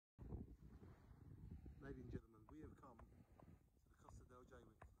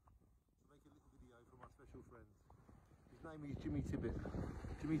mutual friends. His name is Jimmy Tippett.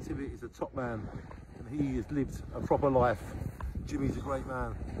 Jimmy Tippett is a top man and he has lived a proper life. Jimmy's a great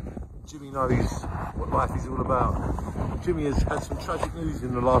man. Jimmy knows what life is all about. Jimmy has had some tragic news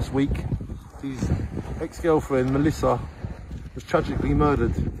in the last week. His ex-girlfriend Melissa was tragically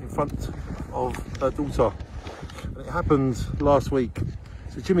murdered in front of her daughter. And it happened last week.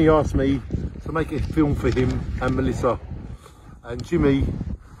 So Jimmy asked me to make a film for him and Melissa. And Jimmy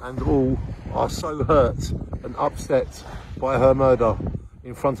and all are so hurt and upset by her murder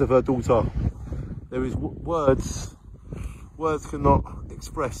in front of her daughter. There is words cannot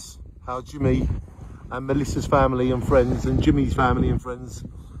express how Jimmy and Melissa's family and friends and Jimmy's family and friends,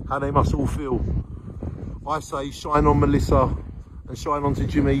 how they must all feel. I say shine on Melissa and shine on to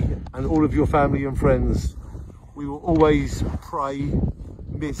Jimmy and all of your family and friends. We will always pray,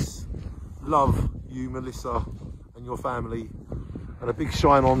 miss, love you Melissa and your family. And a big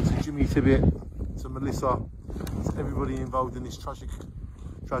shine on to Jimmy Tippett, to Melissa, to everybody involved in this tragic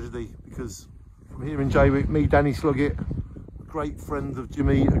tragedy, because from here in Jaywick, me, Danny Sloggett, a great friend of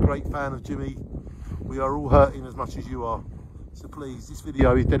Jimmy, a great fan of Jimmy, we are all hurting as much as you are. So please, this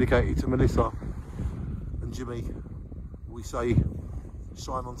video is dedicated to Melissa and Jimmy. We say,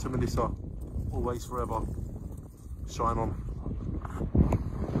 shine on to Melissa, always forever, shine on.